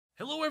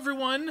Hello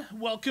everyone,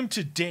 welcome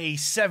to day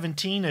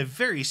 17, a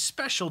very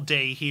special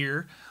day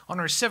here on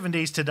our 7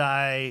 Days to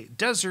Die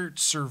Desert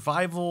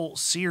Survival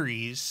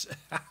series.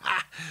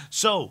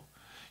 So,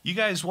 you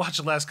guys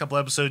watched the last couple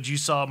episodes, you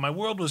saw my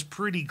world was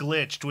pretty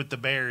glitched with the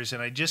bears,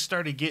 and I just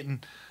started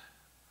getting...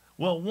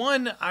 Well,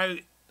 one,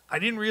 I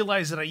didn't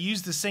realize that I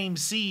used the same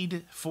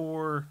seed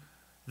for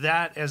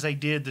that as I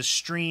did the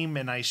stream,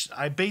 and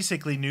I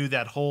basically knew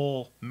that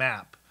whole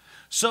map.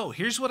 So,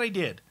 here's what I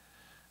did.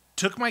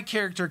 Took my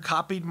character,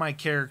 copied my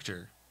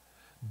character,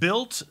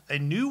 built a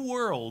new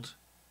world,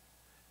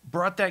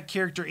 brought that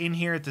character in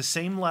here at the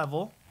same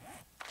level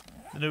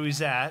that he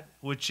was at,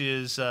 which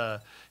is all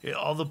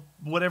the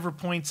whatever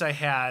points I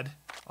had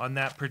on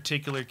that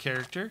particular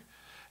character,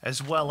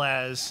 as well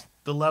as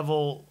the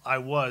level I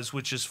was,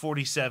 which is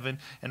 47,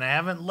 and I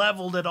haven't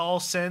leveled at all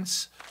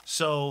since,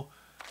 so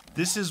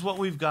this is what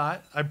we've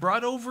got. I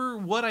brought over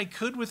what I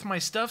could with my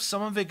stuff.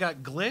 Some of it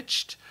got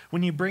glitched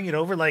when you bring it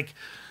over, like...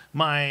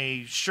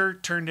 My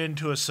shirt turned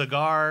into a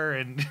cigar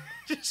and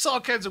just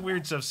all kinds of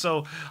weird stuff.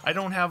 So I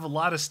don't have a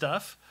lot of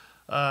stuff.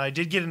 I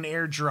did get an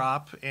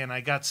airdrop and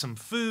I got some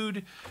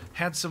food,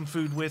 had some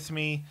food with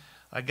me.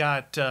 I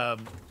got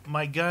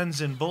my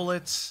guns and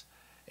bullets.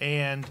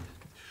 And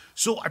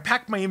so I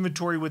packed my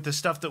inventory with the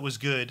stuff that was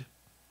good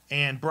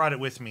and brought it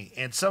with me.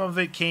 And some of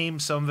it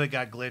came, some of it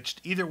got glitched.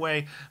 Either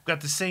way, I've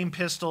got the same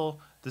pistol,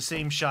 the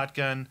same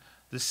shotgun,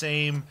 the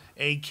same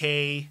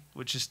AK,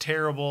 which is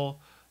terrible.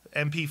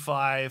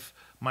 MP5,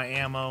 my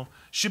ammo,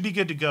 should be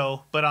good to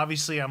go, but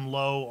obviously I'm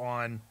low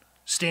on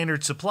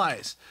standard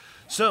supplies.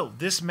 So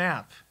this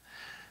map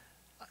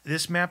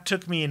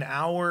took me an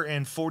hour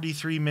and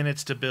 43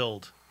 minutes to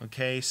build.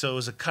 Okay, so it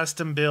was a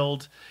custom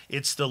build.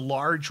 It's the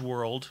large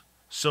world.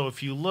 So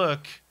if you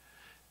look,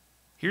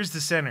 here's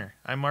the center.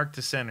 I marked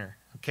the center.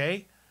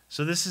 Okay,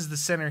 so this is the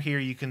center here.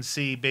 You can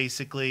see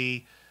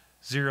basically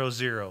 0,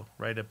 0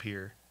 right up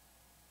here.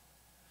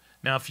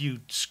 Now if you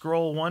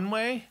scroll one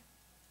way,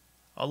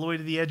 all the way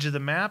to the edge of the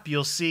map,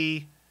 you'll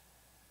see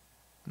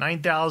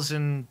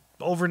 9,000,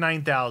 over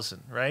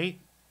 9,000, right?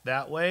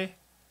 That way.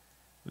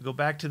 We go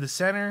back to the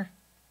center.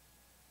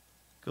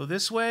 Go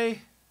this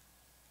way.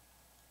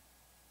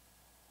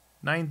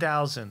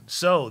 9,000.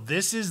 So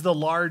this is the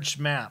large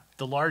map,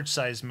 the large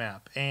size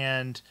map.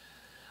 And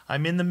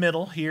I'm in the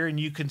middle here, and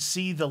you can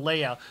see the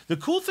layout. The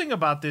cool thing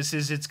about this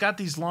is it's got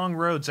these long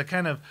roads.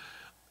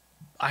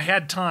 I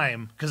had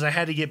time because I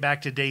had to get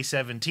back to day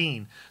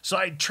 17. So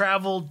I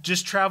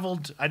just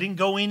traveled. I didn't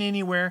go in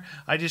anywhere.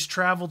 I just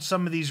traveled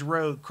some of these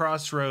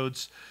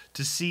crossroads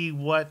to see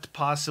what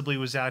possibly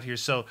was out here.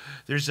 So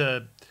there's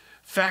a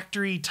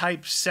factory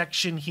type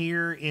section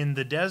here in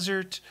the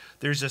desert.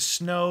 There's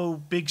a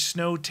big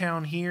snow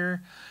town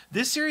here.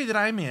 This area that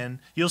I'm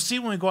in, you'll see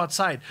when we go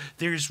outside,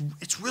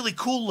 it's really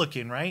cool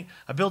looking, right?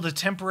 I built a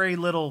temporary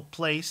little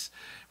place.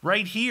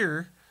 Right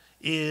here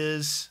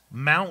is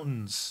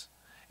mountains.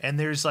 And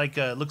there's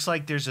looks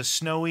like there's a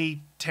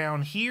snowy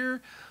town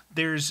here.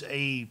 It's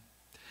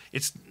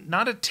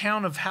not a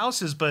town of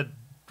houses, but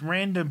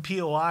random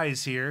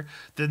POIs here.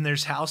 Then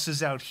there's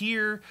houses out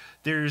here.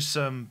 There's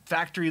some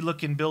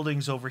factory-looking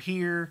buildings over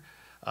here.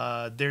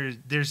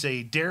 There's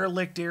a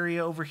derelict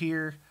area over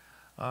here.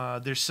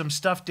 There's some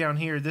stuff down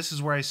here. This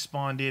is where I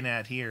spawned in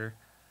at here.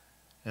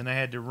 And I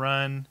had to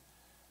run.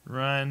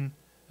 I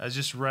was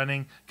just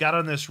running. Got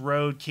on this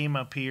road, came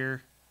up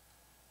here.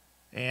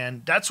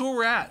 And that's where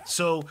we're at.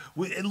 So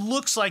it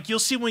looks like, you'll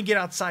see when we get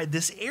outside,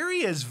 this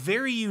area is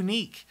very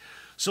unique.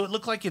 So it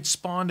looked like it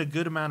spawned a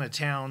good amount of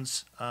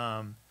towns.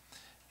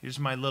 Here's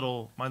my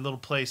little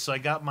place. So I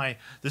got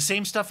the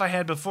same stuff I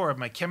had before. I have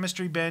my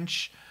chemistry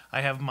bench. I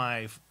have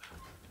my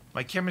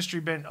chemistry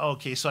bench.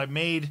 Okay, so I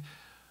made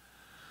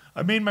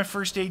my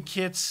first aid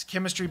kits,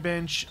 chemistry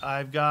bench.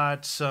 I've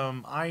got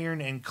some iron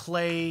and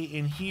clay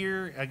in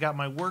here. I got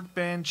my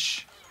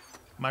workbench.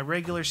 My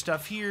regular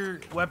stuff here,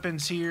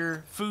 weapons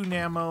here, food and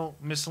ammo,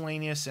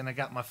 miscellaneous, and I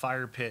got my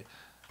fire pit.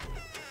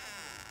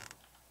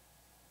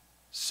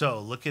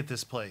 So, look at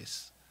this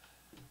place.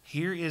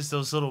 Here is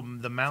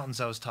the mountains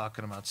I was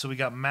talking about. So we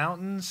got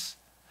mountains.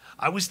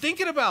 I was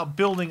thinking about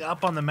building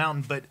up on the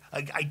mountain, but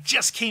I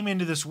just came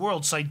into this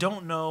world, so I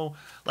don't know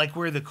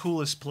where the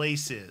coolest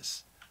place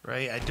is,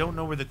 right? I don't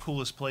know where the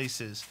coolest place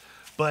is,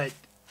 but...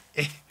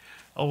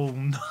 Oh,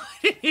 no,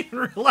 I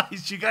didn't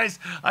realize, you guys,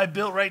 I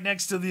built right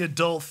next to the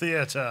adult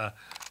theater.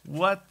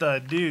 What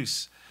the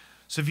deuce?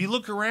 So if you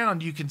look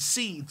around, you can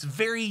see it's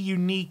very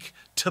unique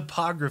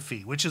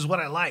topography, which is what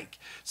I like.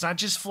 It's not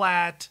just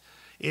flat.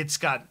 It's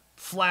got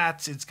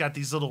flats. It's got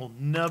these little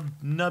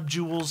nub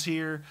jewels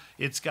here.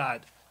 It's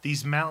got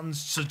these mountains.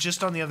 So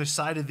just on the other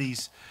side of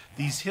these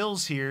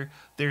hills here,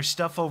 there's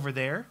stuff over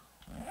there.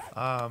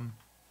 Oh,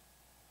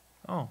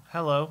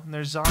 hello. And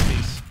there's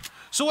zombies.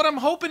 So what I'm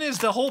hoping is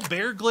the whole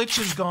bear glitch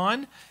is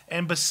gone,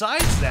 and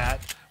besides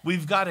that,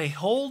 we've got a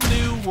whole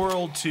new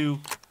world to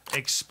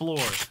explore.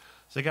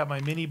 So I got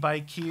my mini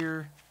bike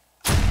here.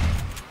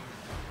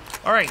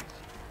 All right,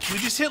 we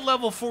just hit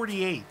level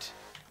 48.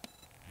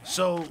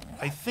 So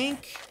I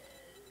think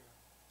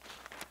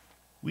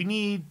We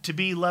need to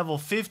be level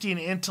 50 and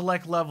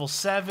intellect level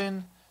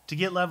 7. To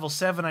get level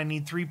 7, I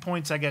need 3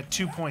 points. I got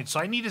 2 points. So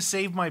I need to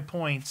save my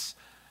points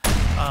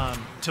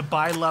to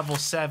buy level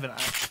 7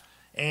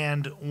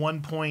 and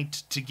 1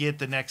 point to get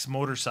the next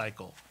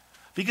motorcycle.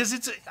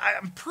 Because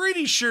I'm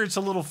pretty sure it's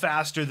a little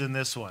faster than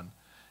this one.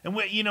 And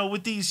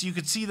with these, you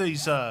could see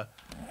these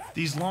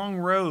long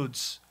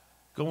roads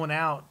going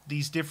out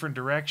these different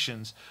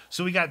directions.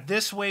 So we got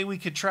this way we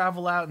could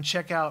travel out and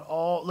check out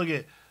look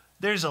at,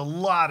 there's a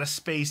lot of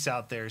space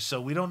out there.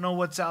 So we don't know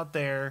what's out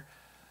there.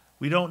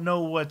 We don't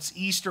know what's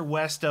east or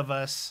west of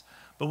us.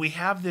 But we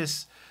have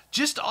this,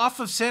 just off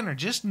of center,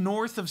 just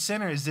north of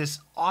center is this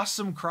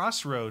awesome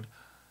crossroad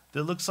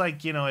that looks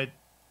like, it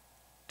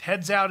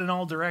heads out in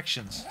all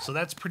directions. So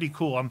that's pretty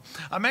cool.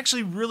 I'm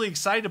actually really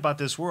excited about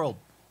this world.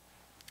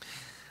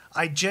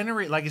 Like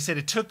I said,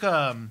 it took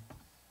an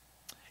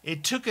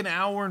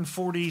hour and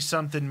 40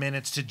 something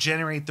minutes to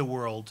generate the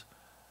world.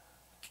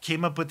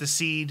 Came up with the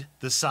seed,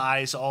 the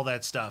size, all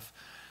that stuff.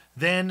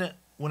 Then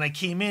when I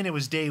came in, it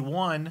was day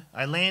 1.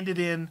 I landed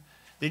in,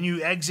 then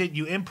you exit,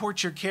 you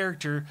import your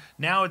character.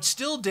 Now it's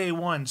still day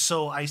 1,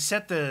 so I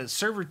set the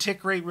server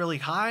tick rate really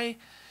high.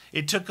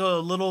 It took a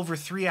little over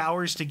 3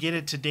 hours to get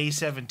it to day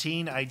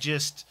 17. I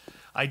just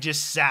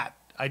sat.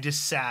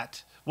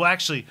 Well,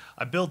 actually,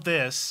 I built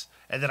this,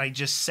 and then I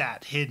just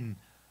sat hidden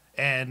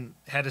and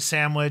had a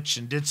sandwich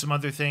and did some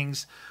other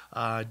things.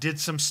 Did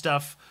some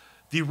stuff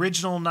the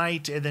original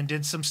night, and then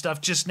did some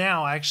stuff just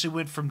now. I actually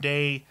went from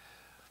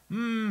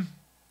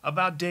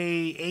about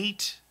day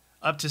 8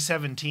 up to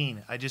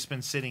 17. I just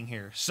been sitting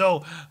here.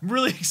 So I'm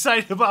really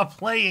excited about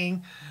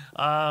playing.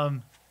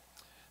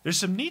 There's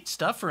some neat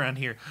stuff around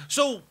here.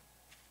 So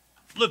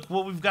look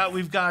what we've got.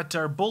 We've got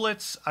our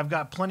bullets. I've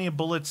got plenty of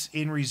bullets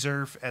in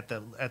reserve at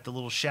the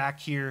little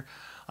shack here.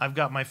 I've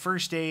got my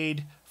first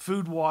aid,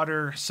 food,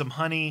 water, some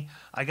honey.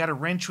 I got a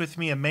wrench with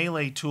me, a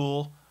melee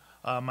tool,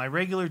 my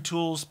regular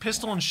tools,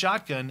 pistol and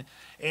shotgun,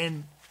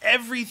 and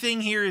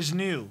everything here is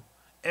new.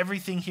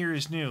 Everything here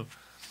is new.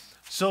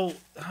 So,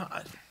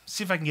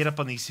 see if I can get up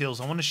on these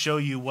hills. I want to show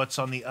you what's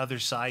on the other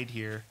side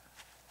here.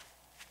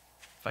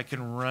 If I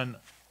can run...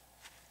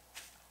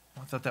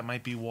 I thought that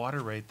might be water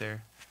right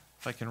there.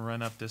 If I can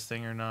run up this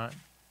thing or not.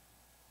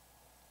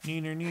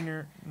 Neener,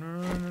 neener.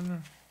 No.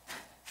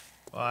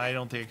 Well, I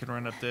don't think I can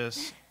run up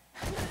this.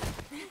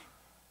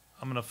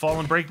 I'm going to fall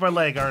and break my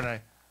leg, aren't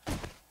I?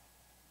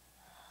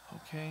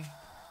 Okay.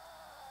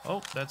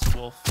 Oh, that's a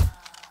wolf.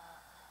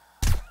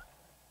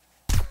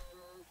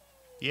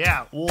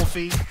 Yeah,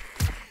 wolfie.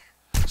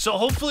 So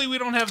hopefully we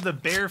don't have the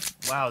bear...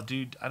 Wow,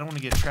 dude, I don't want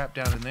to get trapped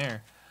down in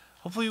there.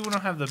 Hopefully we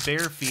don't have the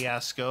bear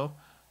fiasco.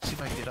 Let's see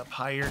if I can get up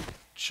higher,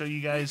 show you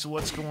guys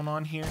what's going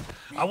on here.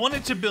 I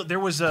wanted to build... There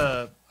was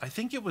a... I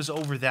think it was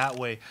over that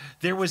way.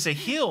 There was a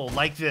hill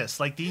like this,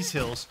 like these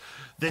hills,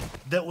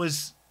 that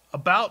was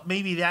about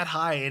maybe that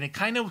high, and it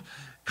kind of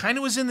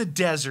was in the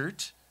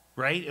desert,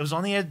 right? It was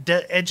on the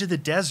edge of the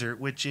desert,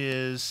 which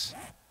is...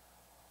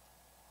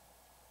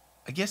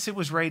 I guess it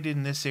was right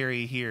in this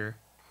area here.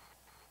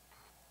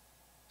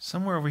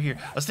 Somewhere over here.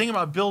 I was thinking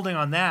about building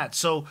on that.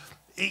 So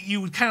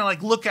you would kind of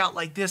like look out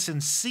like this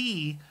and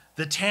see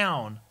the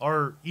town.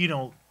 Or,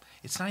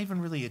 it's not even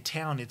really a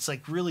town. It's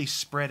like really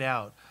spread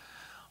out.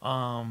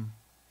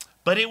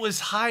 But it was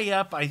high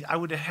up. I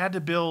would have had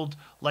to build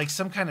like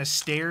some kind of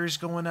stairs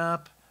going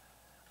up.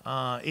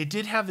 It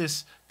did have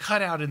this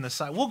cutout in the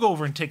side. We'll go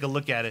over and take a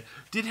look at it.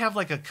 Did have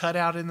like a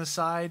cutout in the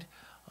side.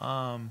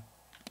 Let's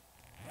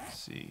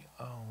see.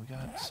 Oh, we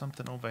got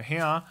something over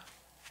here.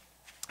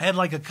 I had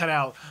like a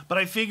cutout, but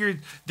I figured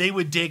they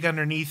would dig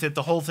underneath it.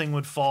 The whole thing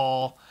would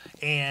fall.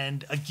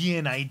 And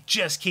again, I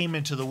just came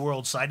into the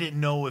world, so I didn't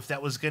know if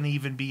that was going to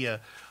even be a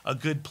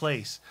good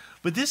place.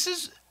 But this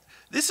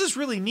is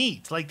really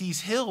neat. Like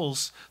these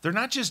hills, they're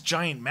not just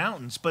giant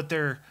mountains, but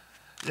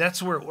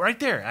that's where, right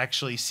there,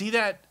 actually. See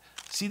that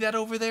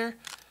over there?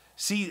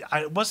 See,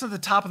 it wasn't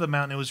at the top of the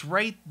mountain. It was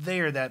right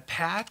there, that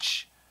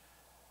patch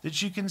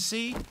that you can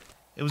see.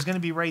 It was going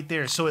to be right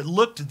there. So it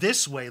looked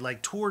this way,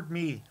 like toward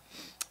me.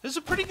 It's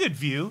a pretty good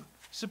view.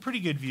 It's a pretty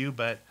good view,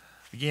 but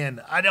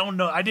again, I don't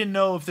know. I didn't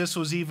know if this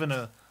was even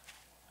an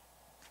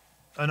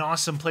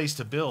awesome place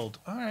to build.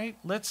 All right,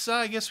 let's.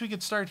 I guess we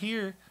could start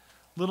here.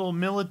 Little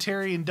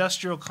military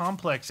industrial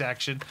complex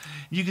action.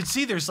 You can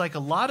see there's like a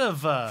lot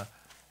of.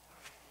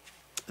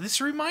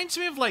 This reminds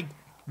me of like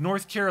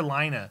North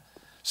Carolina.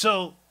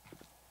 So,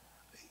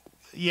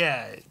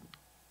 yeah.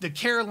 The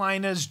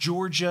Carolinas,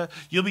 Georgia,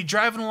 you'll be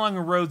driving along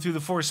a road through the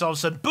forest, all of a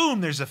sudden, boom,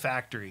 there's a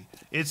factory.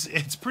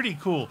 It's pretty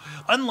cool.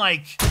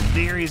 Unlike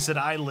the areas that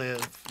I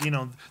live,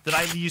 that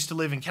I used to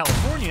live in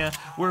California,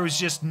 where it was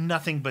just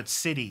nothing but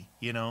city,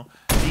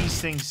 These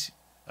things,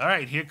 all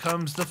right, here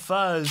comes the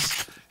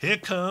fuzz. Here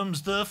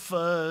comes the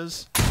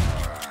fuzz.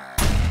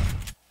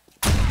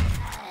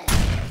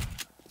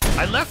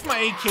 I left my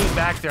AK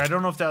back there. I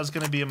don't know if that was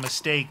going to be a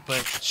mistake,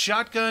 but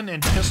shotgun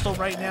and pistol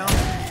right now.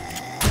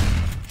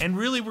 And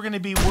really, we're going to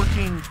be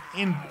working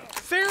in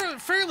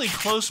fairly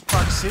close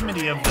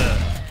proximity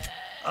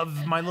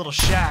of my little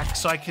shack,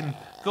 so I can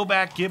go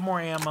back, get more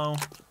ammo,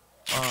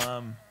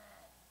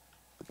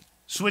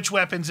 Switch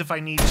weapons if I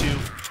need to.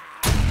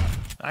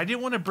 I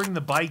didn't want to bring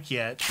the bike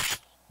yet,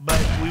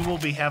 but we will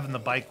be having the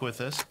bike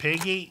with us.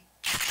 Piggy.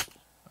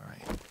 All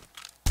right.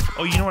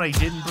 Oh, you know what I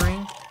didn't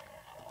bring?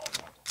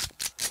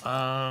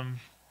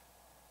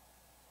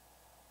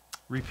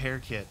 Repair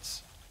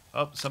kits.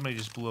 Oh, somebody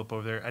just blew up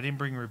over there. I didn't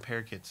bring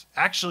repair kits.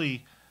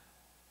 Actually,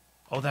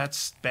 oh,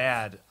 that's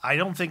bad. I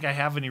don't think I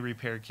have any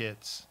repair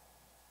kits.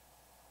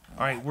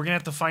 All right, we're gonna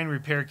have to find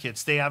repair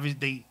kits.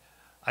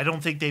 I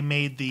don't think they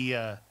made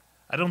the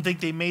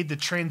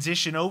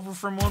transition over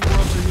from one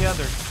world to the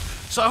other.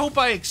 So I hope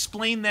I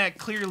explained that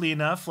clearly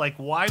enough, like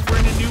why we're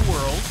in a new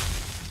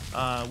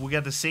world. We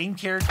got the same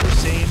character,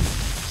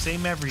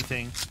 same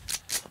everything,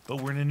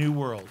 but we're in a new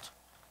world,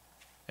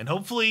 and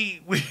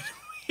hopefully we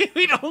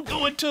don't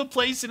go into a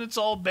place and it's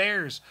all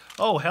bears.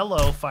 Oh,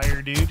 hello,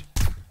 fire dude.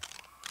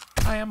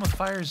 I am a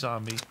fire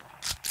zombie.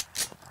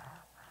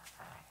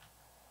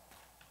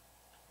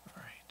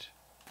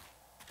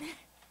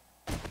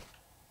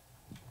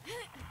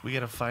 We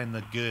gotta find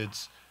the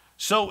goods.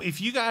 So if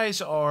you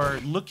guys are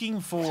looking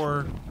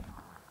for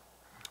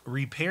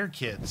repair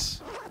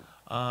kits,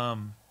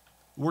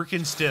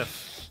 working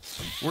stiff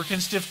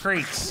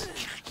crates.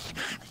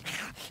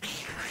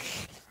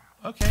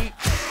 Okay,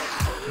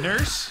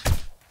 nurse,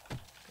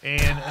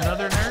 and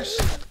another nurse,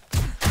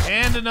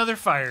 and another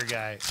fire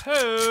guy.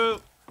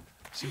 Ho!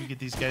 See if we get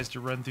these guys to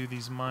run through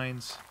these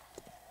mines.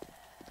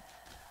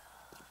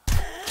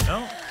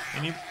 No?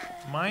 Any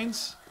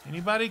mines?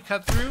 Anybody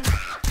cut through?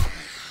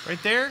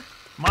 Right there?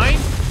 Mine?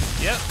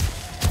 Yep.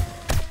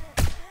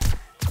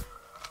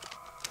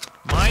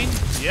 Mine?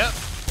 Yep.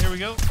 There we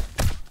go.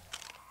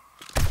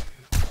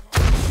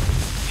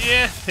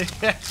 Yeah.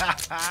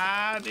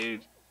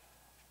 Dude.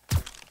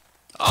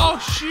 Oh,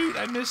 shoot.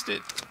 I missed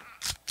it.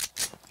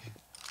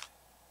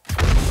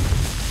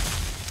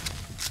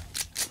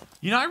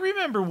 You know, I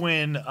remember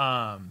when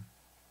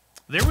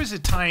there was a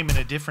time in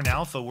a different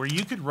alpha where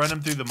you could run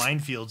them through the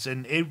minefields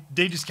and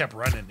they just kept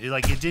running.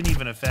 It didn't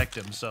even affect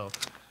them, so...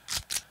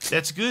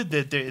 That's good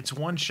that it's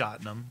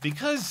one-shotting them,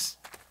 because,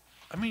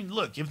 I mean,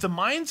 look, if the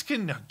mines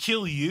can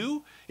kill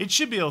you, it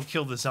should be able to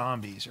kill the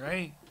zombies,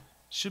 right?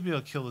 Should be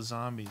able to kill the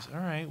zombies. All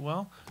right,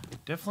 well,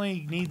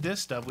 definitely need this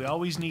stuff. We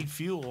always need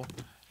fuel.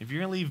 If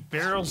you're going to leave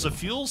barrels of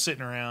fuel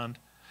sitting around,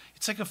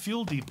 it's like a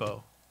fuel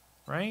depot,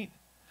 right?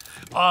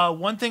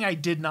 One thing I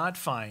did not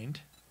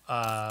find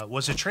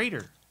was a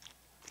trader.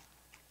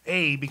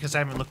 Because I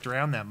haven't looked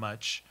around that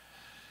much.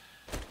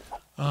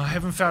 I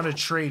haven't found a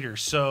trader,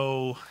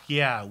 so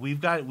yeah, we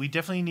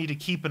definitely need to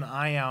keep an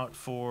eye out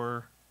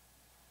for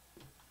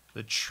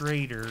the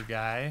trader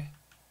guy.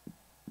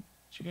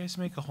 Did you guys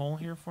make a hole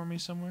here for me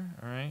somewhere?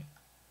 All right.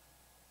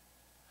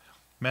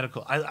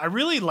 Medical. I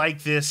really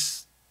like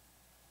this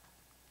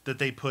that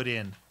they put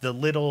in. The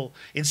little,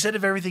 instead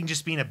of everything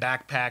just being a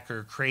backpack or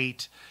a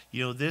crate,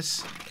 you know,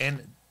 this,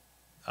 and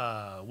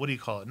what do you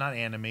call it? Not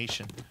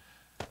animation.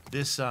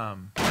 This,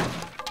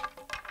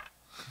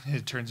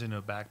 it turns into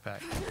a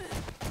backpack.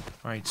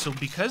 All right, so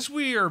because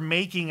we are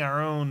making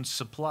our own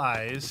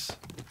supplies,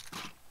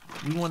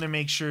 we want to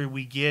make sure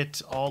we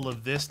get all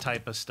of this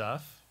type of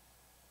stuff.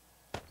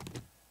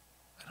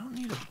 I don't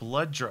need a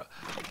blood draw.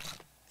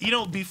 You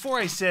know, before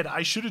I said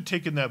I should have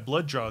taken that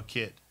blood draw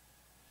kit.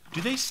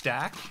 Do they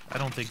stack? I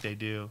don't think they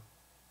do.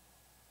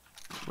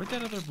 Where'd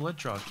that other blood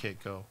draw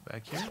kit go?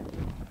 Back here?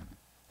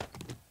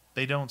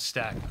 They don't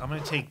stack. I'm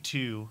going to take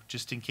 2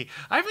 just in case.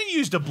 I haven't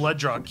used a blood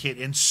draw kit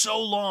in so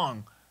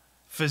long.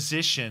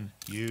 Physician,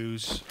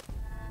 use.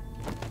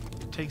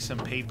 Take some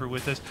paper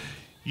with us.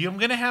 I'm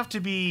gonna have to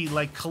be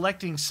like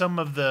collecting some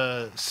of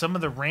the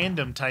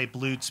random type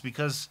loots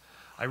because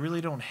I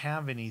really don't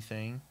have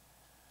anything.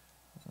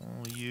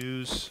 I'll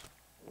use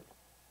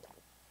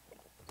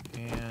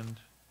and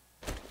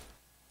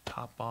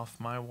top off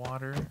my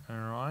water. All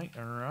right,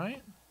 all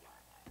right.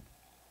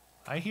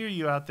 I hear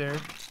you out there.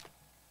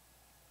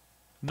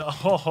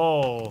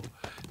 No,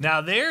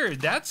 now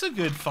that's a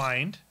good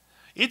find.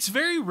 It's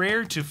very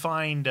rare to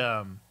find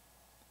the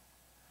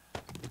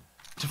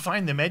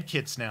med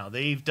kits now.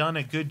 They've done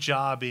a good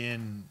job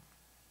in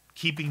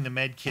keeping the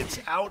med kits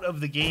out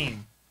of the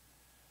game.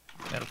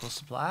 Medical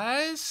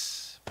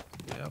supplies.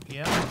 Yep,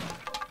 yep.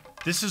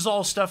 This is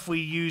all stuff we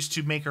use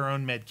to make our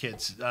own med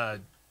kits. Was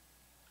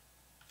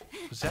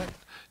that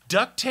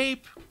duct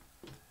tape,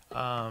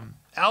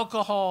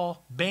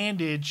 alcohol,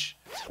 bandage,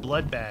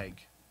 blood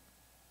bag,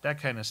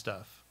 that kind of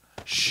stuff.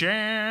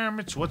 Sham,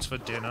 it's what's for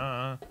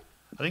dinner.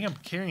 I think I'm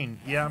carrying,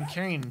 yeah, I'm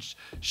carrying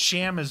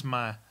sham as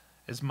my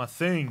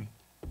thing.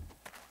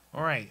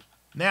 All right.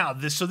 Now,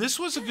 this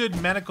was a good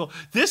medical.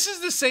 This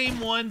is the same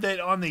one that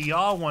on the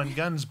Yaw one,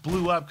 Guns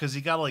blew up because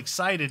he got all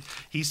excited.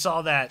 He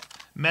saw that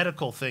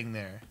medical thing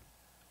there.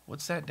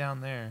 What's that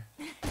down there?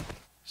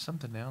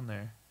 Something down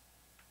there.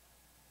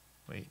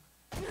 Wait.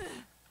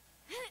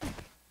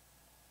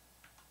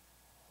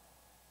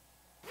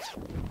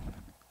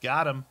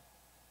 Got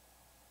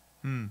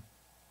him.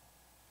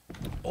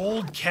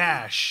 Old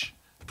cash.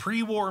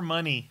 Pre-war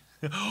money.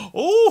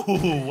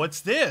 Oh,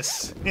 what's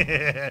this?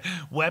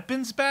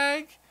 Weapons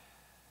bag?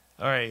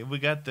 All right,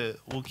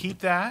 we'll keep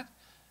that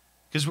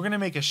because we're going to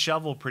make a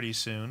shovel pretty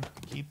soon.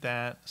 Keep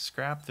that.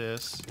 Scrap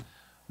this.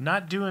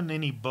 Not doing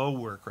any bow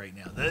work right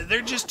now.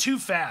 They're just too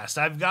fast.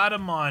 I've got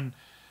them on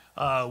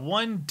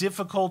one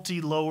difficulty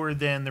lower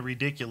than the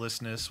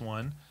ridiculousness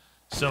one.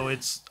 So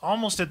it's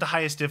almost at the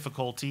highest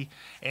difficulty.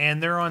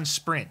 And they're on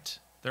sprint.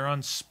 They're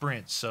on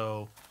sprint.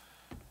 So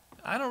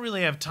I don't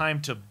really have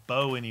time to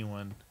bow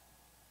anyone.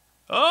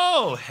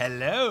 Oh,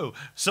 hello.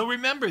 So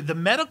remember, the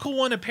medical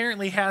one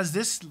apparently has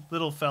this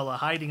little fella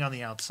hiding on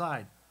the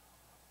outside.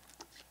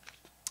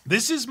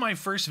 This is my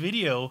first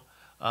video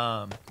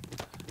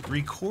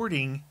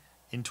recording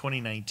in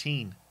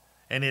 2019.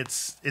 And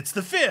it's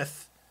the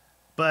 5th.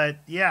 But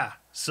yeah,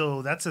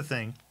 so that's a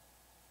thing.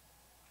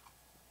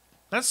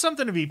 That's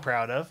something to be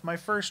proud of. My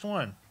first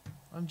one.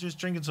 I'm just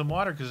drinking some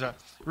water because it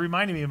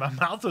reminded me my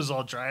mouth was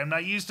all dry. I'm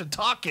not used to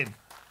talking.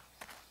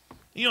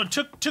 You know,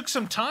 took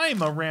some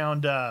time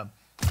around...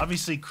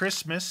 obviously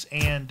Christmas,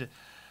 and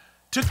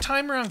took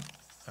time around...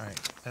 Alright,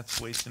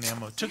 that's wasting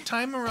ammo. Took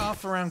time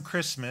off around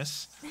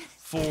Christmas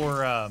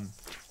for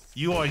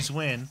You Always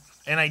Win,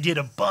 and I did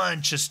a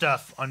bunch of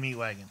stuff on Meat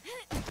Wagon.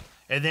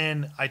 And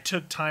then I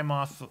took time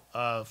off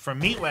from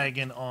Meat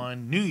Wagon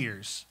on New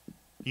Year's.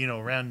 You know,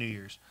 around New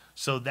Year's.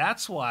 So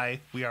that's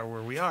why we are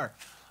where we are.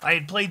 I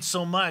had played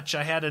so much,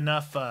 I had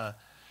enough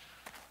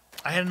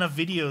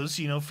videos,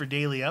 you know, for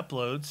daily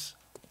uploads.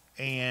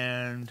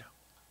 And...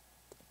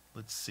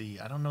 let's see.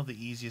 I don't know the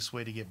easiest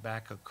way to get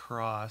back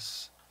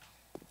across.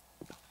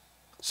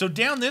 So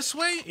down this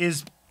way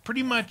is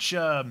pretty much,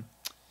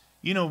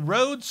 you know,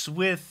 roads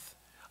with...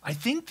 I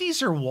think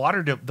these are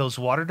those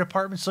water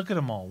departments. Look at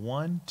them all.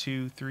 1,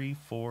 2, 3,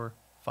 4,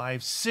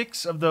 5,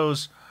 6 of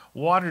those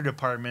water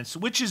departments,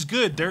 which is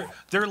good.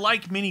 They're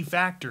like mini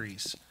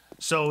factories,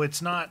 so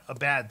it's not a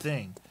bad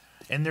thing.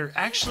 And they're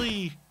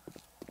actually...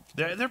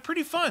 They're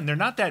pretty fun. They're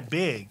not that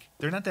big.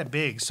 They're not that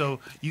big.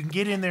 So you can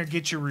get in there,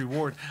 get your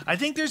reward. I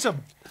think there's a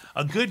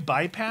good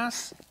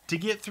bypass to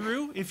get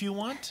through if you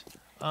want.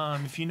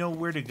 If you know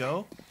where to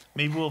go.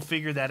 Maybe we'll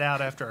figure that out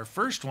after our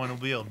first one. We'll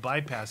be able to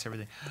bypass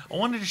everything. I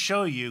wanted to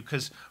show you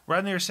because right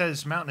on the other side of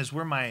this mountain is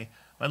where my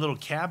little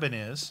cabin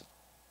is.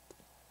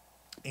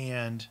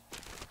 And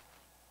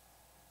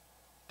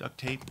duct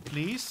tape,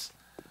 please.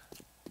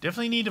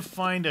 Definitely need to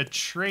find a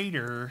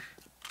trader...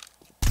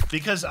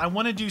 because I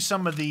want to do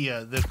some of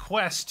the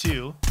quests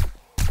too.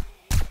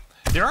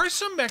 There are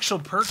some actual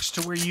perks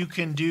to where you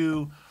can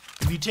do,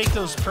 if you take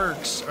those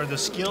perks or the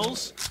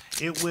skills,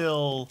 it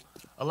will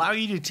allow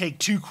you to take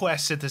 2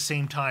 quests at the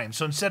same time.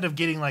 So instead of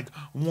getting like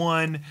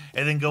 1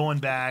 and then going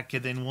back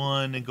and then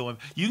 1 and going,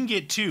 you can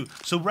get 2.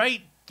 So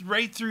right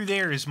through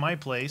there is my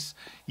place.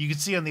 You can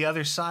see on the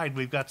other side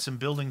we've got some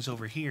buildings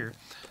over here.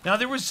 Now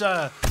there was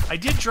I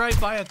did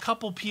drive by a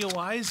couple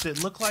POIs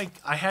that looked like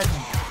I hadn't.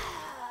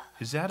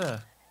 Is that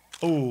a...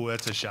 Oh,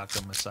 that's a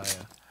Shotgun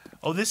Messiah.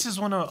 Oh, this is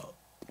one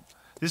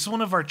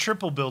of our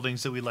triple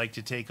buildings that we like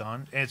to take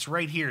on, and it's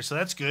right here, so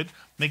that's good.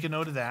 Make a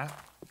note of that.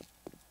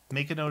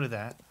 Make a note of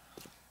that.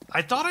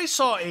 I thought I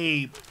saw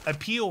a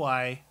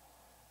POI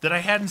that I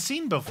hadn't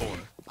seen before.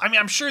 I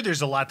mean, I'm sure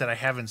there's a lot that I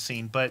haven't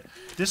seen, but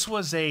this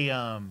was a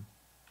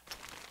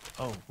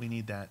oh, we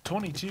need that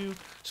 22.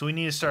 So we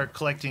need to start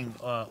collecting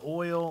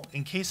oil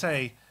in case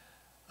I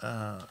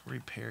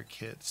repair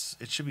kits.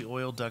 It should be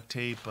oil, duct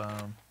tape.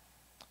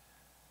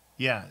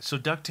 Yeah, so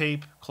duct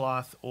tape,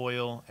 cloth,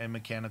 oil, and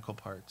mechanical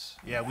parts.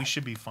 Yeah, we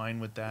should be fine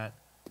with that.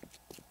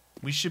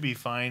 We should be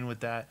fine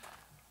with that.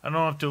 I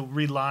don't have to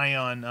rely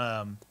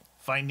on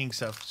finding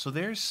stuff. So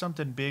there's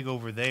something big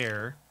over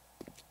there.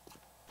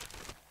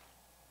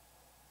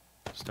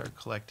 Start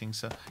collecting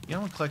stuff. You know,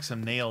 I'm going to collect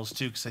some nails,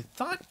 too, because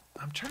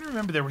I'm trying to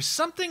remember. There was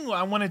something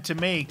I wanted to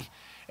make,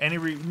 and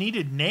it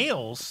needed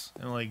nails.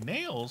 And I'm like,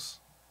 nails?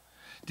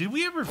 Did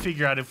we ever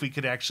figure out if we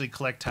could actually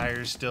collect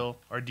tires still,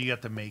 or do you have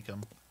to make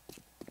them?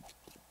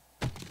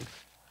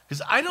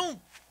 Because I don't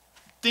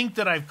think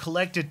that I've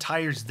collected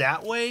tires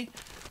that way.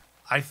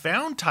 I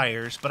found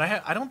tires, but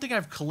I don't think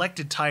I've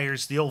collected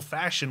tires the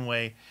old-fashioned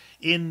way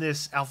in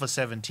this Alpha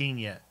 17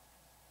 yet.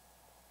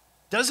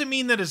 Doesn't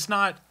mean that it's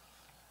not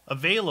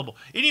available.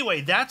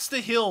 Anyway, that's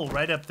the hill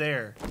right up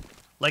there.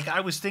 Like,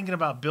 I was thinking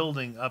about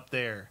building up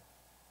there.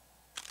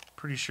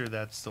 Pretty sure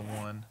that's the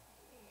one.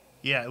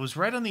 Yeah, it was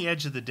right on the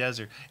edge of the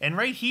desert. And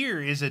right here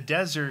is a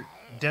deserty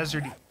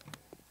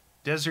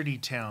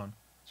town.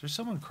 Is there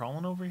someone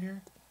crawling over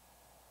here?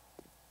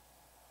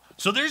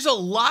 So there's a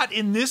lot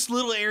in this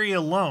little area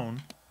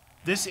alone.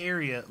 This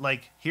area,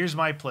 like, here's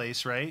my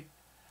place, right?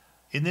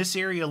 In this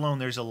area alone,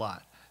 there's a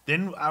lot.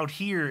 Then out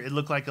here, it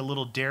looked like a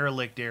little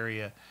derelict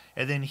area.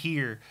 And then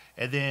here.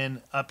 And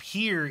then up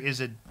here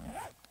is a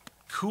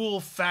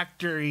cool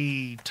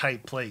factory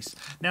type place.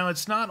 Now,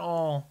 it's not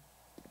all...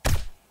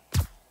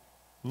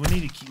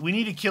 We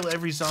need to kill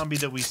every zombie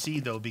that we see,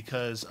 though,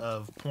 because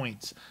of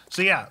points.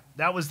 So, yeah,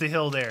 that was the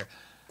hill there.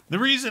 The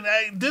reason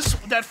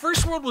that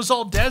first world was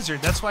all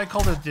desert. That's why I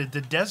called it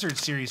the desert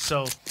series.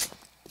 So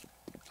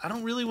I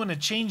don't really want to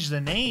change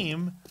the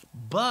name,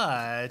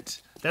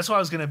 but that's why I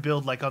was gonna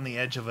build like on the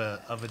edge of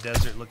a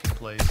desert looking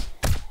place.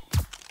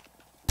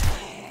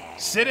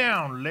 Sit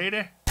down,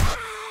 lady.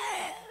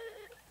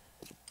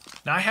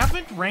 Now, I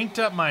haven't ranked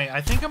up my... I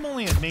think I'm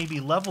only at maybe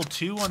level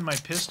 2 on my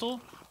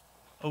pistol.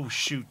 Oh,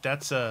 shoot.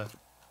 That's a...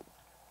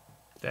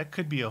 That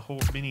could be a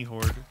mini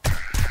horde.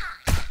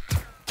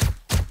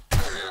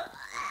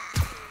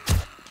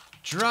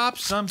 Drop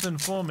something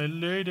for me,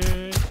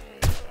 lady.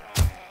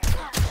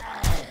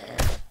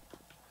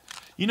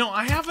 You know,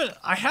 I have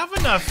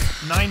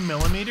enough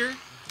 9mm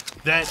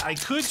that I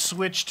could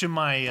switch to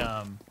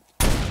my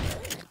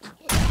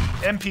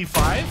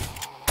MP5.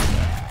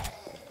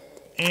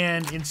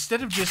 And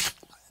instead of just...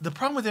 The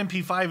problem with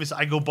MP5 is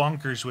I go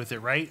bonkers with it,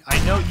 right?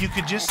 I know you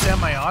could just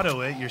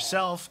semi-auto it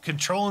yourself,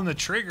 controlling the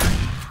trigger,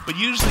 but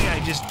usually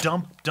I just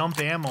dump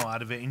ammo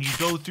out of it, and you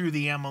go through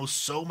the ammo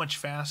so much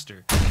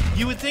faster.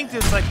 You would think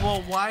that's like,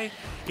 well, why...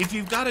 If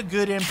you've got a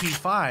good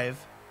MP5,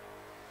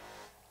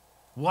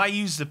 why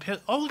use the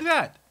pistol? Oh, look at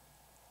that!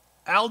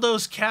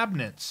 Aldo's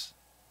cabinets.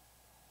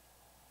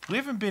 We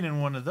haven't been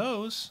in one of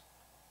those.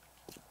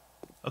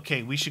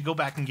 Okay, we should go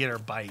back and get our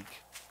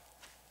bike.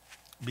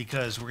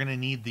 Because we're going to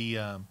need the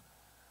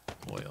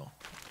oil.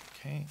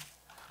 Okay.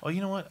 Oh,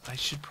 you know what? I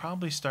should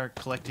probably start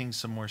collecting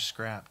some more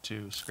scrap,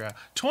 too. Scrap.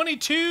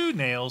 22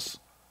 nails.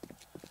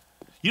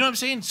 You know what I'm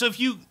saying? So if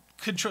you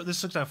control...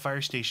 This looks like a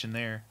fire station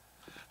there.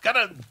 Got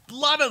a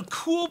lot of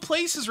cool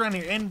places around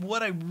here. And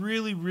what I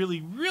really,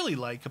 really, really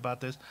like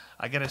about this...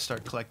 I got to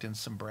start collecting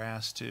some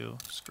brass, too.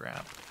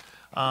 Scrap.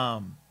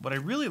 What I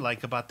really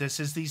like about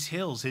this is these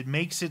hills. It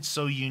makes it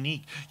so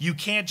unique. You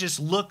can't just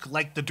look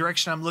like the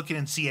direction I'm looking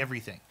and see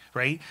everything.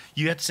 Right?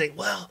 You have to say,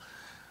 well,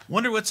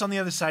 wonder what's on the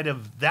other side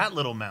of that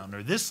little mountain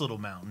or this little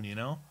mountain, you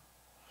know?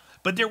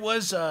 But there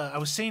was, I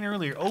was saying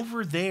earlier,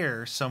 over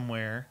there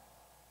somewhere,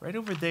 right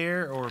over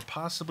there or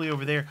possibly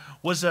over there,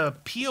 was a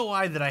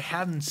POI that I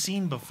hadn't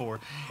seen before.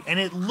 And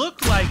it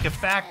looked like a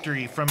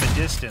factory from a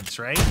distance,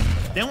 right?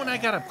 Then when I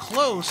got up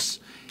close,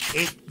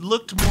 it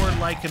looked more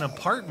like an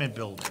apartment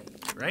building,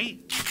 right?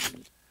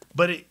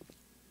 But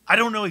I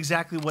don't know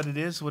exactly what it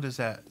is. What is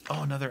that?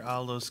 Oh, another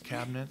Aldo's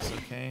cabinets,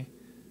 okay.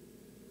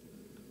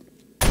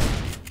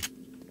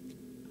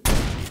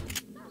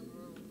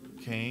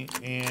 Okay,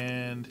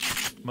 and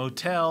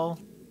motel,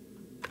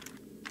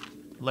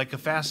 like a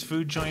fast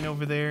food joint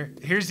over there.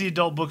 Here's the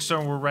adult bookstore,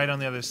 and we're right on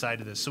the other side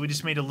of this. So we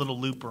just made a little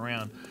loop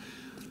around.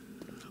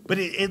 But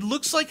it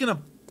looks like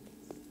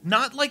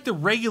not like the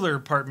regular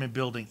apartment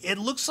building. It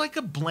looks like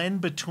a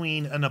blend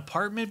between an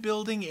apartment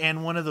building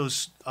and one of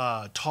those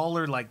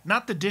taller, like,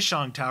 not the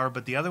Dishong Tower,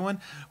 but the other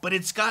one. But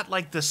it's got,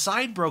 like, the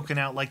side broken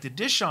out like the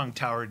Dishong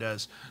Tower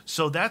does.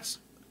 So that's...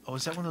 Oh,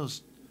 is that one of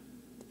those...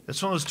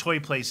 That's one of those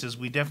toy places.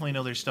 We definitely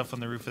know there's stuff on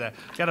the roof of that.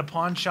 Got a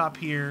pawn shop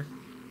here.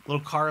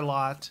 Little car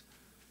lot.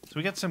 So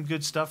we got some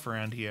good stuff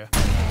around here.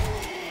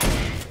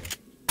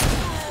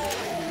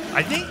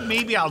 I think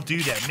maybe I'll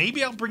do that.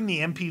 Maybe I'll bring the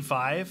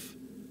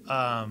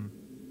MP5.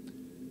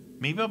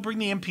 Maybe I'll bring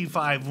the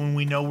MP5 when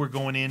we know we're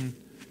going in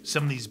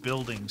some of these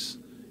buildings.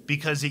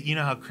 Because you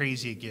know how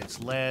crazy it gets.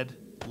 Lead.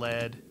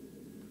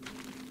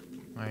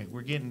 Alright,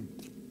 we're getting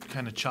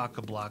kind of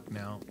chock-a-block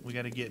now. We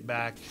got to get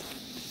back...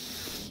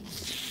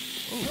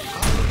 Oh,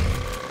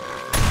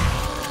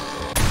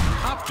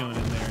 Hop doing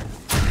in there.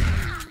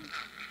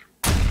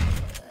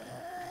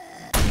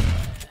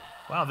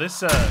 Wow,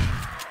 this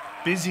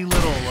busy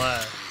little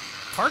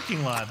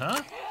parking lot,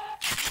 huh?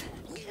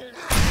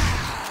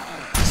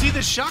 See,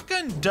 the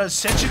shotgun does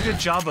such a good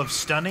job of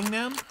stunning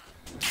them.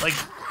 Like,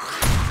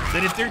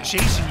 that if they're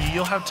chasing you,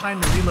 you'll have time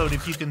to reload.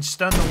 If you can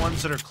stun the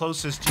ones that are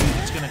closest to you,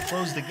 it's going to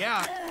close the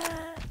gap.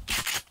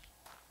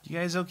 You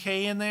guys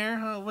okay in there?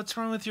 What's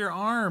wrong with your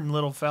arm,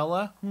 little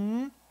fella?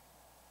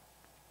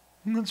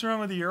 What's wrong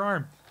with your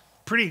arm?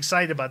 Pretty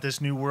excited about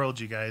this new world,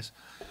 you guys.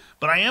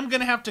 But I am going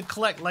to have to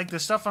collect, like the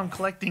stuff I'm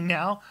collecting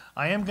now,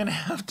 I am going to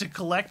have to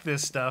collect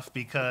this stuff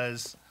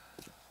because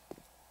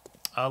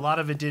a lot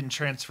of it didn't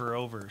transfer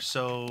over.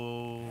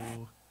 So,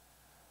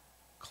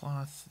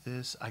 cloth,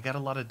 this. I got a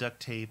lot of duct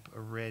tape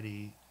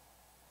already.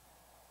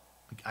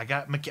 I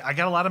got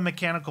a lot of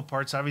mechanical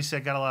parts. Obviously,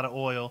 I got a lot of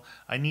oil.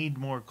 I need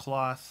more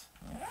cloth.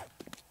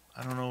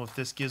 I don't know if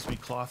this gives me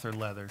cloth or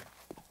leather.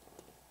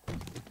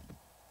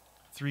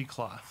 3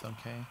 cloth,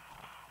 okay.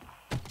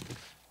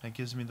 That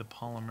gives me the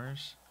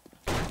polymers.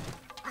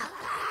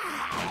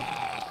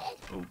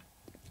 Oh,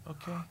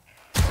 okay.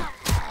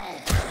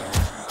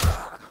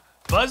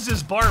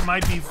 Buzz's bar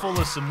might be full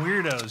of some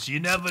weirdos. You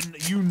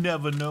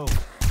never know.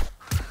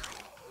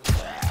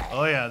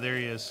 Oh yeah, there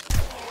he is.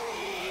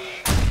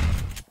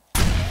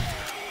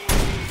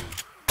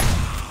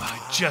 I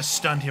just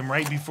stunned him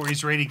right before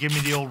he's ready to give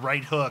me the old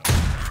right hook.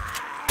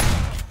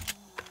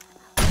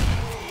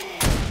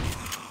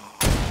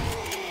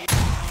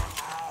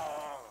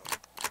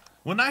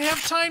 When I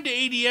have time to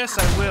ADS,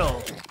 I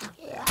will.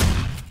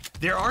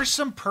 There are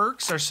some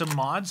perks or some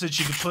mods that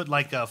you can put,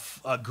 like a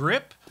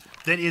grip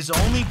that is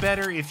only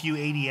better if you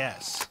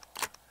ADS.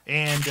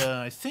 And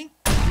I think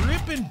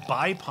grip and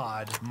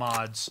bipod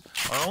mods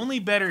are only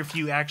better if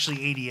you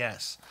actually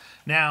ADS.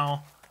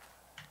 Now,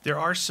 there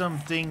are some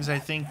things I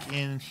think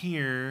in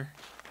here.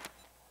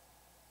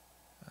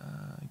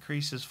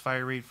 Increases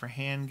fire rate for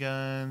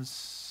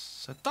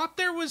handguns. I thought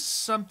there was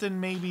something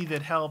maybe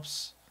that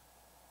helps.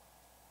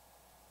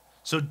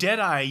 So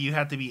Deadeye, you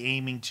have to be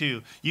aiming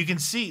too. You can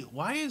see,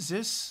 why is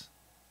this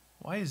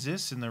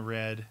in the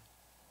red?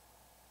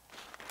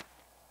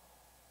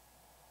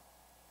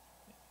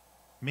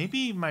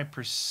 Maybe my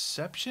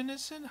perception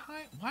isn't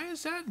high. Why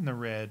is that in the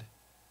red?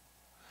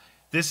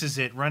 This is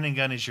it. Run and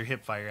gun is your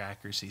hip fire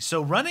accuracy.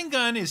 So run and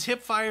gun is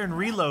hip fire and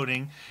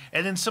reloading,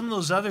 and then some of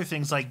those other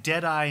things like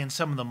Deadeye and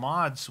some of the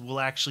mods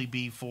will actually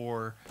be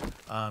for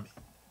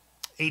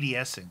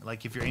ADSing,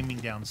 like if you're aiming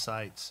down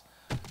sights.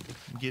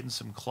 I'm getting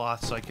some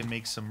cloth so I can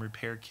make some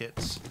repair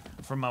kits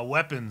for my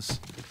weapons.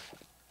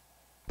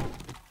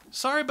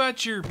 Sorry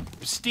about your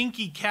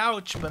stinky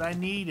couch, but I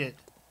need it.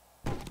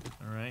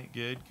 Alright,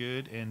 good,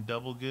 good, and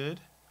double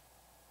good.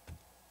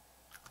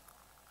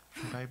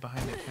 Guy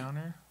behind the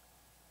counter.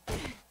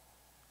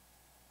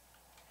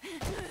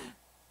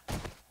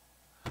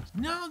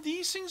 No,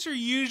 these things are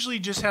usually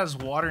just has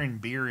water and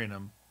beer in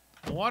them.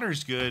 The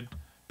water's good.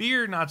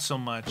 Beer, not so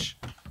much.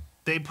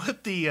 They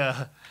put the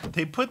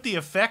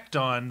effect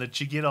on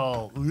that you get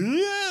all.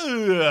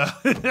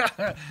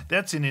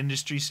 That's an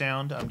industry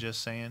sound. I'm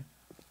just saying.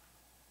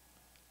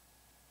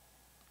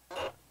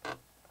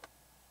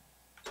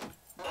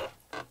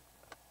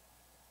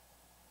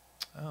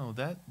 Oh,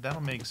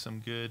 that'll make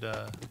some good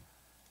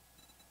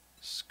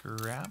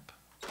scrap.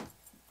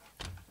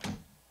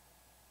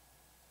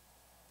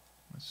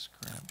 Let's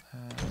scrap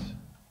that.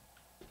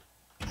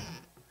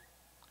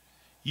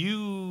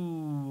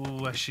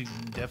 I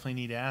should definitely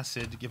need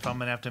acid if I'm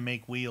gonna have to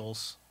make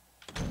wheels.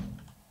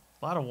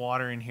 A lot of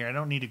water in here. I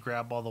don't need to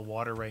grab all the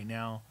water right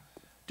now.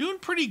 Doing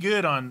pretty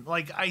good on,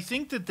 like, I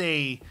think that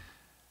they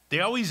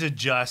always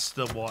adjust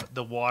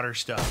the water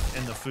stuff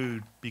and the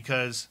food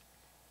because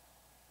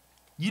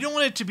you don't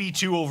want it to be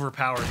too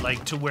overpowered,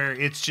 like to where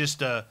it's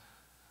just a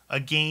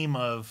game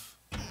of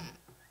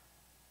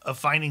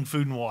finding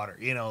food and water.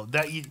 You know,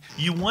 that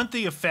you want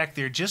the effect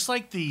there, just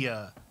like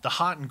the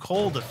hot and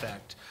cold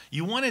effect.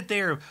 You want it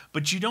there,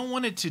 but you don't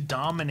want it to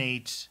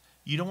dominate.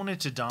 You don't want it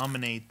to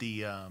dominate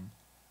the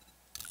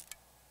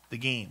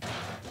game.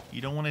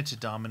 You don't want it to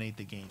dominate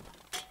the game.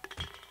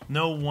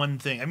 No one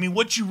thing. I mean,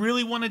 what you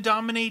really want to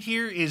dominate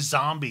here is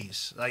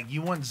zombies. Like,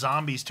 you want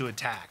zombies to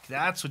attack.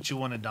 That's what you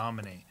want to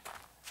dominate.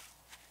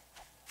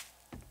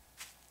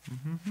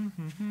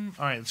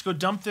 All right, let's go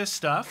dump this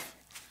stuff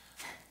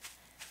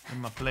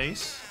in my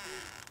place.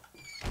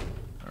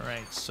 All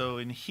right, so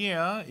in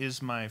here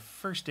is my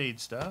first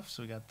aid stuff.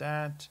 So we got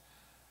that.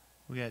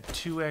 We got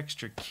 2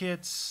 extra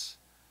kits.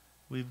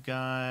 We've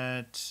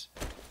got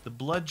the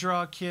blood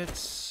draw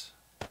kits.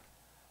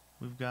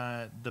 We've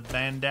got the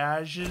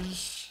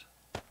bandages.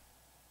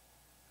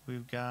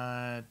 We've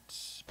got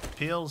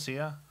pills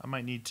here. I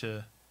might need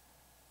to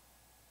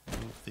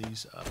move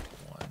these up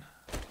one.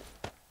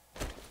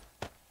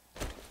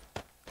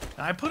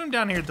 Now, I put them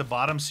down here at the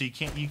bottom so you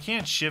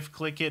can't shift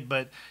click it,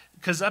 but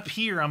because up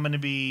here I'm going to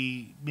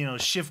be, you know,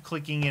 shift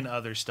clicking in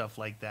other stuff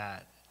like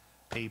that.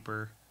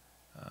 Paper.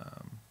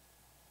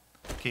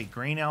 Okay,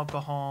 grain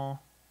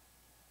alcohol.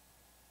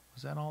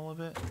 Was that all of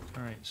it?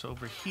 All right, so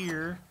over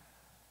here,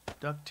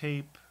 duct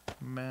tape,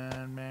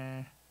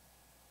 and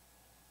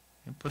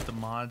put the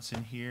mods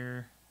in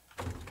here.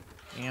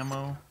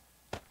 Ammo.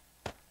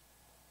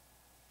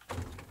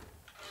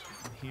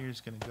 And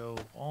here's gonna go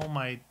all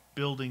my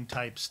building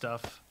type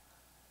stuff.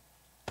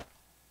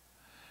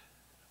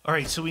 All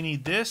right, so we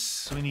need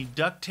this. We need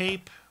duct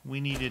tape.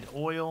 We needed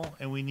oil,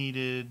 and we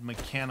needed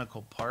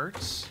mechanical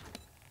parts.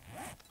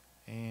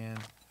 And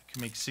I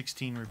can make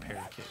 16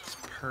 repair kits.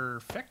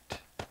 Perfect.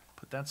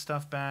 Put that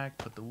stuff back.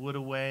 Put the wood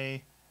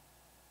away.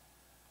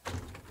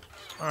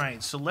 All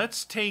right, so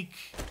let's take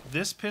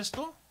this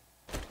pistol.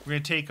 We're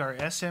going to take our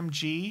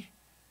SMG,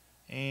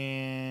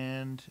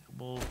 and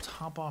we'll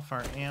top off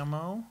our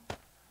ammo.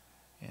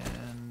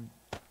 And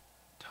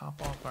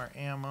top off our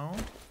ammo.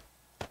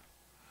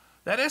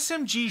 That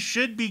SMG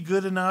should be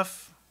good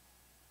enough.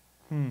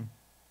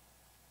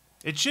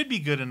 It should be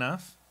good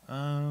enough.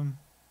 I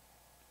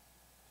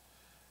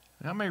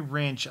got my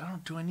wrench.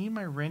 Do I need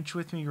my wrench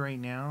with me right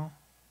now?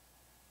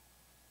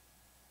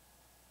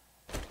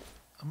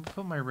 I'm gonna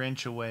put my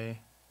wrench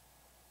away.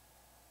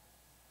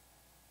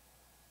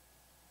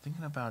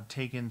 Thinking about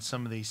taking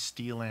some of these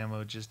steel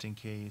ammo just in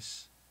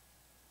case.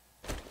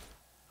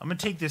 I'm gonna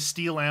take this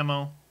steel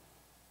ammo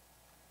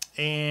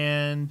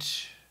and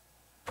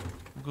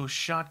we'll go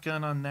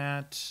shotgun on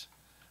that.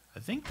 I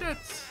think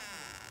that's...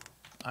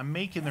 I'm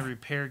making the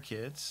repair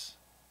kits.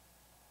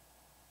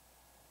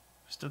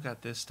 Still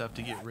got this stuff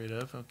to get rid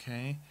of.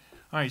 Okay.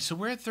 Alright, so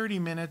we're at 30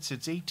 minutes.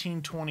 It's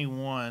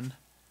 18:21.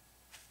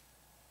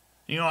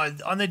 You know,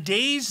 on the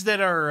days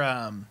that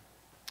are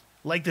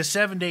like the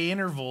 7-day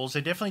intervals, I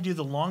definitely do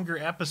the longer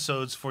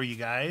episodes for you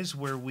guys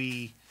where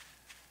we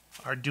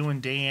are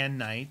doing day and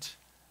night.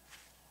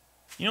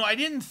 You know, I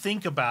didn't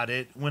think about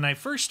it when I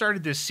first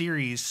started this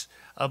series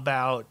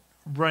about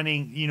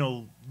running, you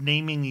know,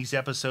 naming these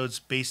episodes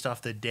based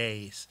off the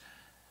days.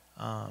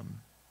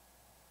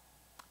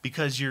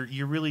 because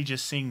you're really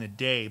just seeing the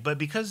day. But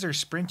because they're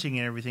sprinting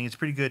and everything, it's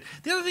pretty good.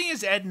 The other thing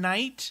is at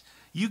night,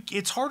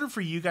 it's harder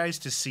for you guys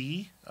to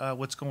see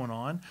what's going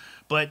on.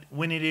 But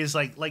when it is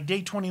like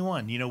day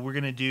 21, you know, we're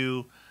gonna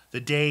do the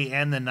day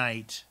and the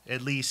night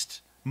at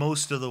least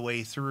most of the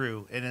way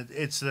through, and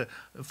it's the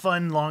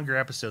fun longer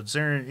episodes.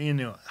 They're, you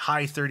know,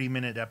 high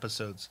 30-minute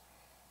episodes,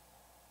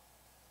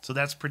 so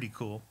that's pretty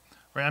cool.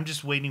 Right, I'm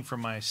just waiting for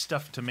my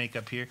stuff to make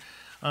up here.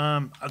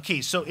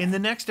 Okay, so in the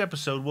next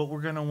episode, what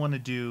we're gonna want to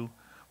do,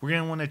 we're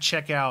gonna want to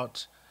check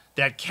out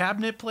that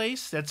cabinet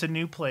place. That's a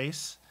new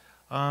place.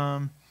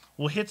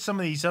 We'll hit some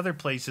of these other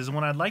places, and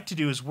what I'd like to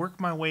do is work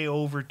my way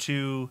over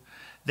to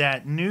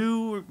that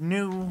new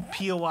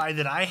POI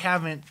that I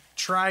haven't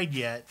tried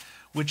yet,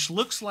 which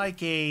looks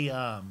like a,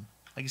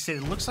 like I said,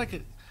 it looks like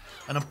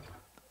a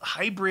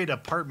hybrid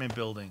apartment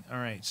building. All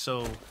right,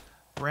 so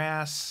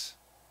brass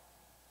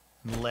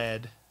and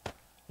lead.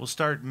 We'll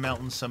start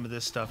melting some of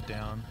this stuff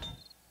down.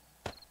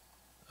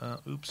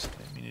 Oops,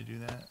 didn't mean to do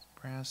that.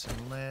 Brass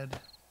and lead.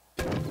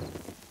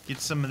 Get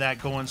some of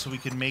that going so we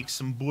can make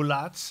some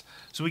bullets.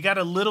 So we got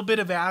a little bit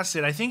of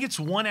acid. I think it's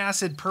 1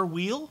 acid per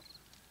wheel.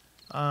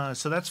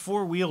 So that's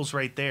 4 wheels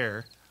right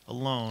there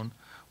alone.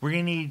 We're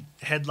going to need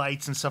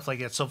headlights and stuff like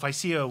that. So if I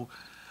see a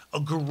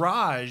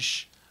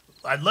garage,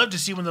 I'd love to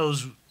see one of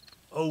those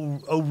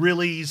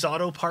O'Reilly's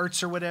auto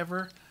parts or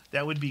whatever.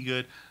 That would be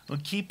good. We'll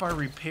keep our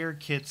repair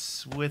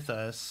kits with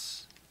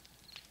us.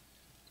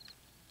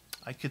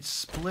 I could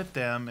split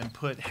them and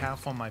put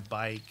half on my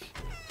bike.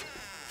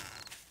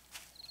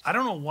 I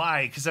don't know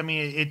why, because, I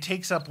mean, it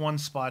takes up 1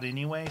 spot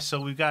anyway.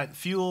 So we've got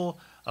fuel,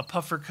 a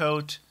puffer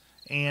coat,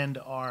 and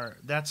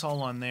that's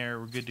all on there.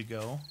 We're good to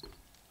go.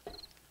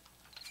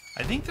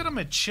 I think that I'm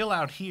going to chill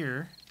out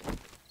here.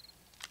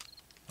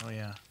 Oh,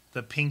 yeah.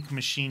 The pink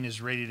machine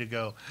is ready to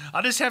go.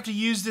 I'll just have to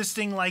use this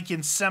thing like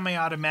in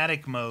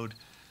semi-automatic mode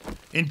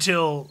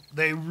until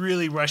they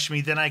really rush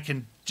me. Then I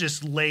can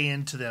just lay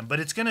into them. But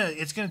it's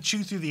gonna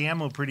chew through the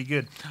ammo pretty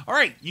good. All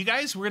right, you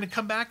guys, we're going to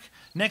come back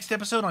next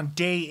episode on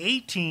day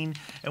 18,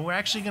 and we're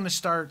actually going to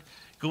start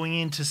going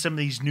into some of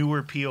these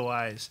newer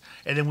POIs.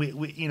 And then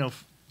we you know,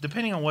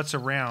 depending on what's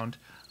around,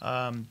 we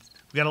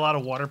got a lot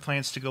of water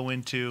plants to go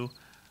into.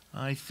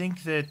 I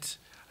think that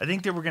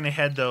we're going to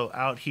head though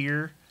out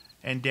here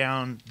and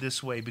down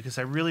this way because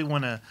I really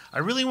want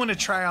to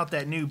try out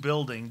that new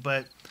building,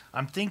 but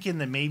I'm thinking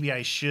that maybe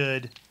I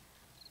should,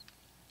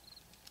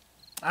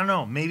 I don't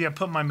know, maybe I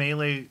put my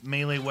melee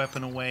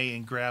weapon away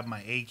and grab my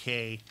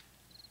AK.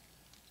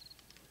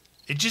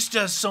 It just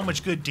does so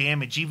much good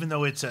damage, even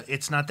though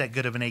it's not that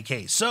good of an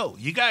AK. So,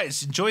 you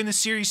guys enjoying this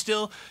series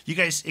still? You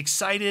guys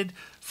excited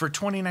for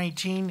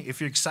 2019? If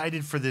you're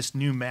excited for this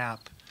new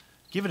map,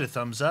 give it a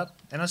thumbs up,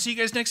 and I'll see you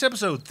guys next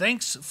episode.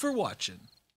 Thanks for watching.